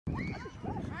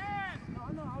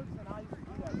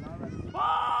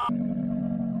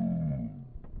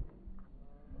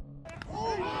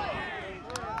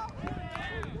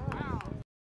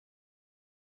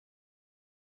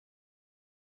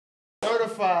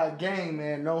Certified game,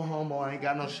 man. No homo. I ain't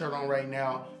got no shirt on right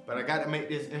now, but I got to make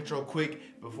this intro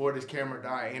quick before this camera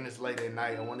die, and it's late at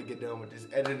night. I want to get done with this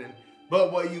editing.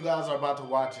 But what you guys are about to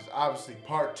watch is obviously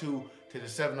part 2 to the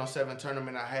 7-on-7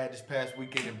 tournament I had this past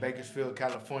weekend in Bakersfield,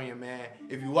 California, man.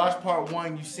 If you watched part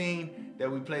 1, you seen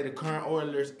that we played the current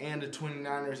Oilers and the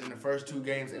 29ers in the first 2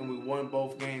 games, and we won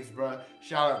both games, bro.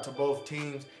 Shout out to both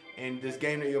teams. And this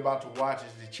game that you're about to watch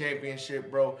is the championship,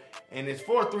 bro. And it's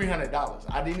for $300.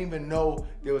 I didn't even know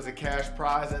there was a cash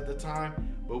prize at the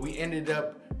time, but we ended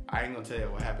up, I ain't gonna tell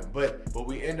you what happened, but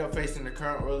we ended up facing the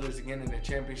current Oilers again in the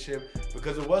championship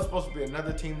because it was supposed to be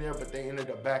another team there, but they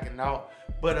ended up backing out.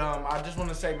 But I just want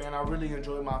to say, man, I really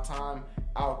enjoyed my time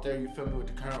out there, you feel me, with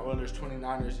the current Oilers,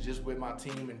 29ers, just with my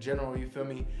team in general, you feel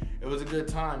me. It was a good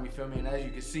time, you feel me, and as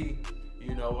you can see,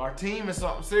 you know, our team is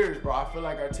something serious, bro. I feel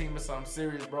like our team is something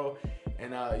serious, bro.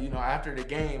 And, you know, after the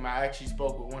game, I actually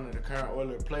spoke with one of the current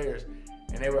Oilers players,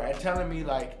 and they were telling me,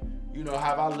 like, you know,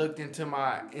 have I looked into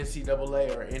my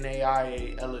NCAA or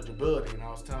NAIA eligibility? And I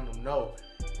was telling him no.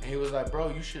 And he was like, bro,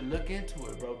 you should look into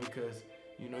it, bro, because,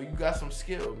 you know, you got some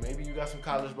skill. Maybe you got some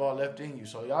college ball left in you.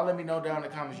 So y'all let me know down in the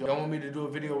comments. Y'all want me to do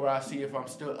a video where I see if I'm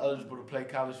still eligible to play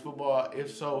college football? If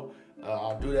so,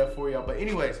 I'll do that for y'all. But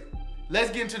anyways, let's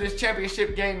get into this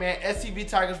championship game, man. SCV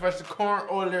Tigers versus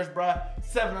current Oilers, bro.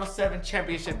 7-on-7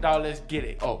 championship, dog. Let's get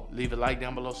it. Oh, leave a like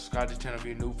down below. Subscribe to the channel if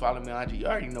you're new. Follow me on IG. You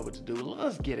already know what to do.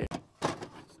 Let's get it.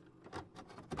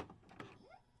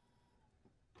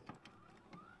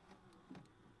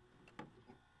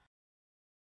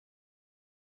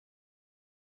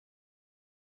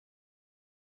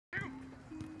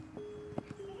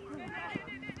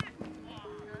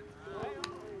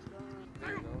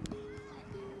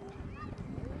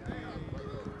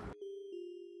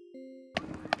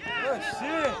 Oh,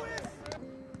 shit!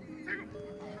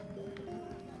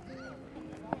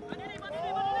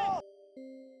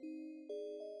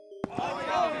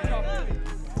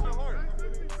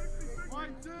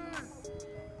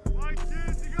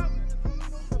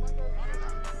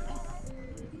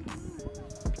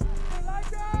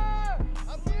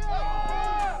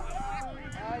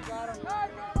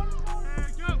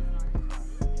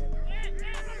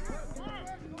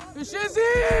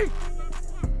 Shizzy!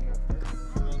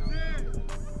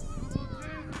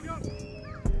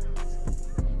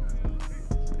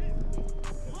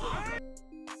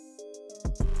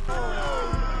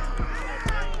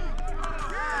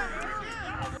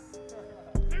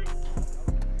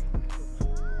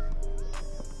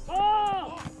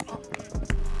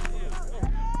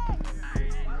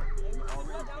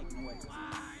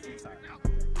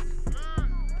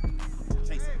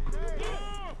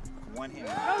 One hand.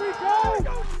 There we go!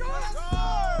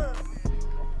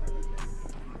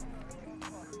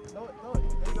 Go,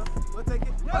 there you go. We'll take it.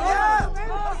 Oh, yeah!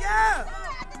 Oh, yeah!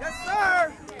 Yes,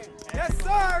 sir! Yes,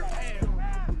 sir!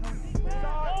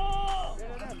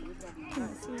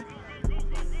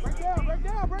 Break down, break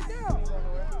down, break down!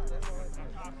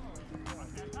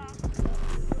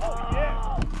 Oh,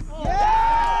 yeah! Yeah!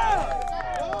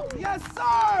 Yes,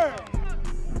 sir!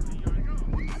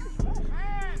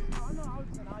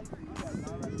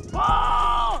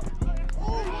 Oh!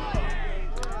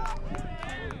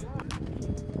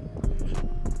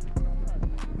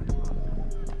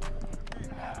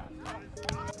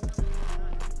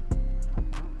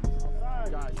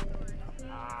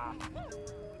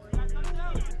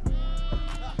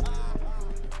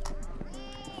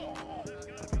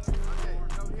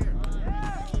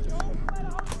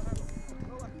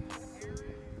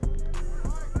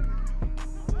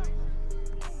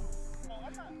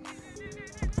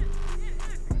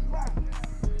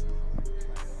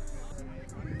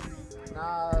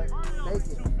 Make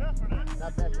it.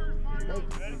 Not better. Make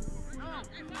it.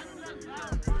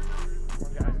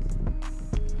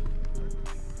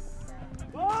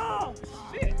 Oh,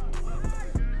 shit!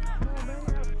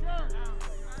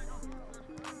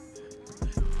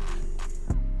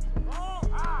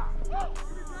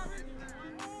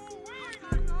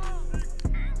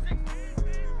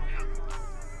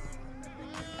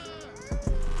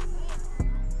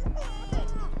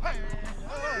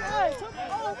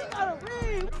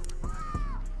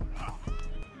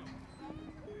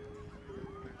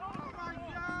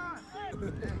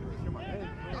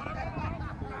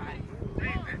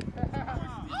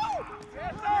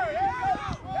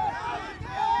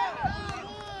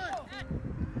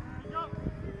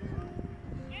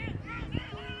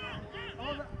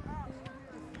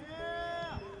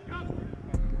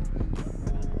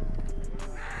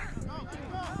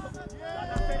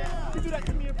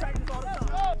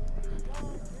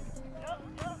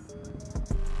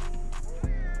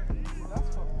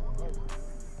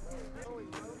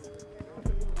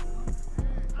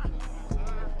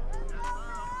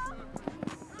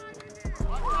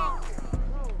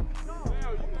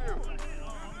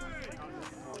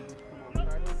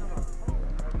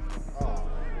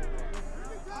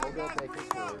 Let's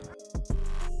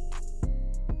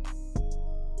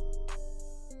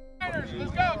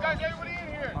go, guys. Everybody in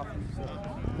here.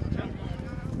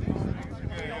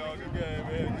 Good game,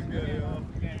 man. Good game,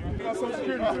 y'all. Social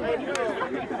Security.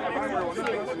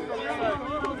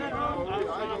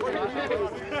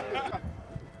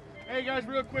 Hey guys,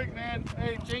 real quick, man.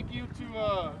 Hey, thank you to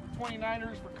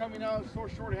 29ers for coming out so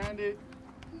short-handed.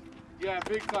 Yeah,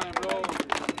 big time, bro.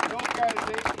 Those guys,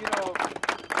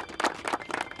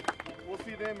 we'll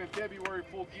see them in February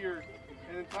full gear.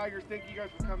 And then Tigers, thank you guys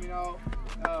for coming out.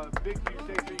 Big huge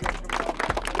thanks for you guys coming out.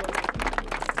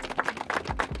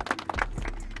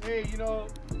 Hey,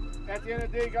 at the end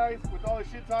of the day, guys, with all the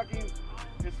shit talking,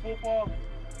 it's football,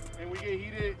 and we get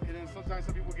heated, and then sometimes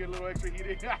some people get a little extra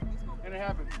heated, and it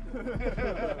happens.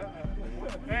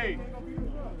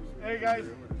 hey guys,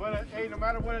 but hey, no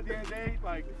matter what, at the end of the day,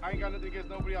 like, I ain't got nothing against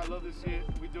nobody. I love this shit.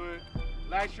 We do it.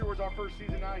 Last year was our first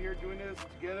season out here doing this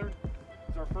together.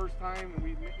 It's our first time, and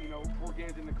we, 4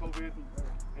 games into COVID,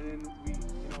 and then we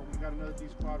got another D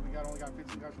squad. We only got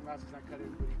 15 guys from Massachusetts. I cut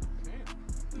everybody.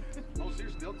 Oh,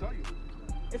 seriously, they'll tell you.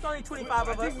 It's only 25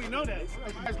 of us. I think we know that.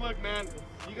 Guys, look, man.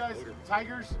 You guys,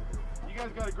 Tigers, you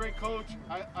guys got a great coach.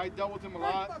 I dealt with him a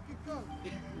lot.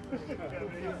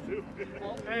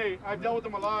 Hey, I've dealt with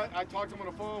him a lot. I talked to him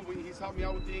on the phone. He's helped me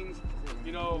out with things.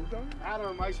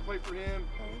 Adam, I used to play for him,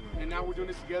 and now we're doing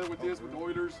this together with the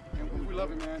Oilers, and we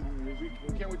love it, man.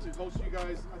 We can't wait to host you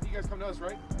guys. I think you guys come to us,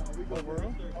 right? We go for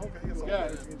them. Okay. Yeah.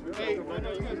 Hey, you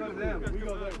guys go to them. We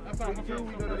go there. That's how we go to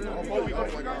them. Oh, we go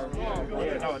to you guys?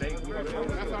 No, they go to them.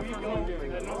 That's how we go.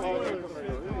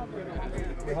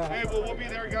 Hey, well, we'll be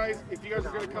there, guys. If you guys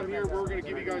are going to come here, we're going to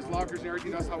give you guys lockers and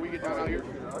everything. That's how we get down out here.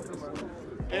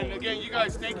 And again, you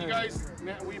guys, thank you guys.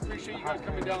 Man, we appreciate you guys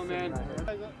coming down, man.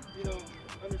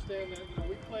 Understand that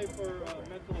we play for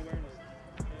mental awareness.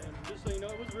 And just so you know,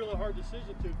 it was a really hard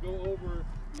decision to go over.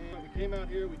 And we came out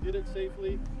here, we did it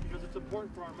safely because it's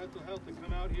important for our mental health to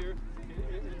come out here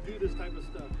and do this type of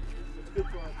stuff. It's good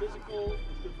for our physical,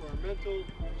 it's good for our mental,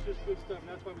 it's just good stuff, and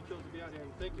that's why we chose to be out here.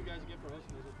 And thank you guys again for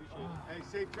hosting us. I appreciate it. Hey,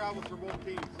 safe travels for both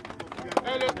teams.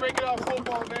 Hey, let's break it off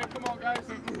football, man. Come on, guys.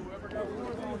 Whoever got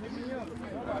hit me up.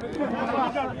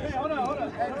 Hey, hold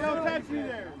on. Hey, don't touch me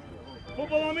there.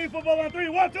 Football on me, football on 3.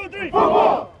 1, 2, 3.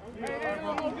 Football!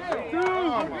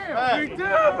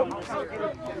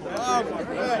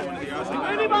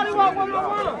 Anybody want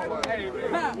one-on-one?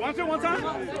 1, 2, 1 time? No,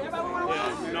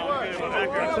 I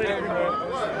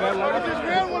just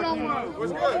ran one-on-one.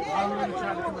 What's good? I'm really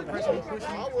trying to come and press me, push me.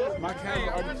 My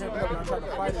camera already checked up and I'm trying to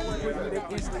fight it. They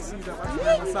instantly see that I'm on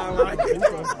the sideline.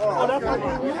 Oh, that's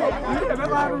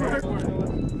what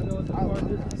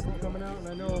Coming out, and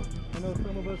I know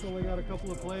some of us only got a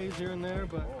couple of plays here and there,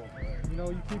 but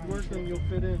you keep working, you'll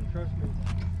fit in. Trust me.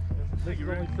 This is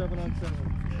only 7 on 7.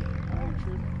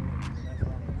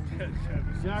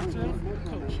 Jackson,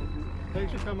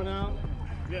 thanks for coming out.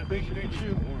 Yeah, Thanks for meeting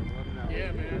you.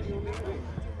 Yeah,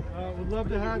 man. Would love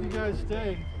to have you guys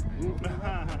stay.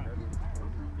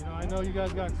 I know you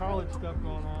guys got college stuff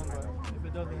going on, but if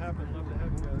it doesn't happen, love to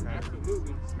have you guys.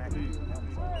 Absolutely.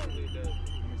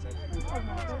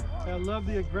 I love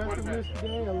the aggressiveness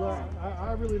today.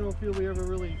 I really don't feel we ever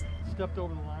really stepped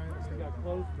over the line. We got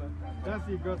close, but that's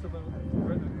the aggressiveness I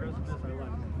like.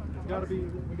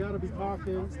 We gotta be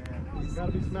talking. We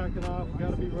gotta be smacking off. We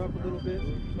gotta be rough a little bit.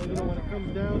 So when it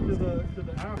comes down to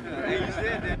the out. Hey, you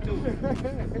said that too.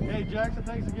 Hey Jackson,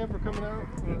 thanks again for coming out.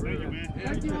 Thank you, man.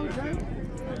 Thank you, Jackson.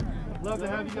 Love to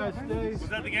have you guys stay. Was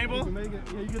that the game ball? Yeah,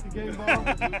 you get the game ball.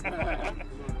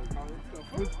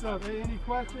 Good stuff. Hey, any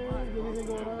questions? Anything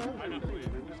going on?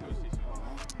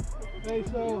 Hey,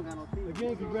 so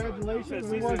again, congratulations.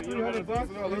 We won $300.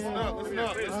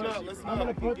 I'm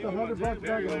gonna put the $100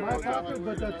 back in my pocket,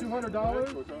 but that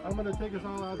 $200, I'm gonna take us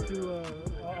all out to.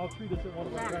 I'll treat us at one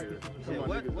of my practices.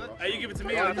 What? Hey, you give it to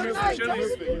me. I'll use the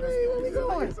chilies. Where you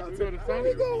going? Where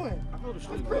you going?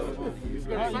 You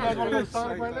guys want to go to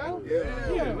Sonic right now?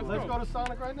 Yeah. Let's go to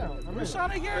Sonic right now. We're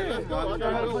Sonic here.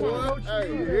 Hey,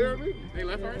 you hear me? Hey,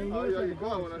 left, right? Oh, yeah, you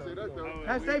go when I say that, though.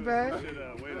 That's they bad.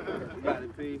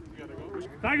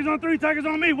 Tigers on 3, Tigers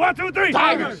on me. 1, 2, 3.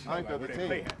 Tigers! I ain't got the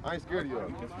team. I ain't scared of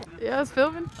y'all. Yeah, it's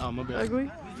filming. Oh, my bad.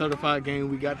 Ugly. Certified game,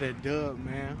 we got that dub,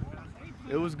 man.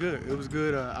 It was good. It was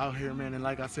good out here, man. And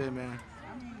like I said, man,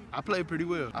 I played pretty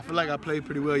well. I feel like I played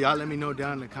pretty well. Y'all let me know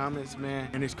down in the comments, man.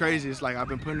 And it's crazy. It's like I've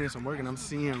been putting in some work and I'm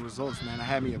seeing results, man. I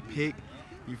had me a pick.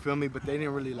 You feel me? But they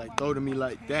didn't really throw to me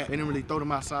like that. They didn't really throw to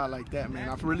my side like that, man.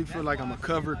 I really feel like I'm a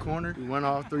cover corner. We won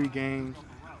all 3 games.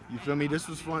 You feel me? This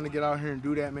was fun to get out here and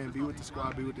do that, man. Be with the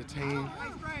squad, be with the team.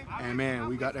 And, man,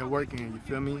 we got that work in, you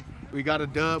feel me? We got a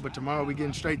dub, but tomorrow we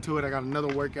getting straight to it. I got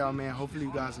another workout, man. Hopefully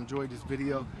you guys enjoyed this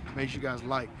video. Make sure you guys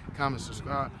like, comment,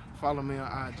 subscribe, follow me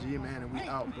on IG, man, and we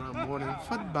out, bro. More than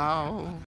football.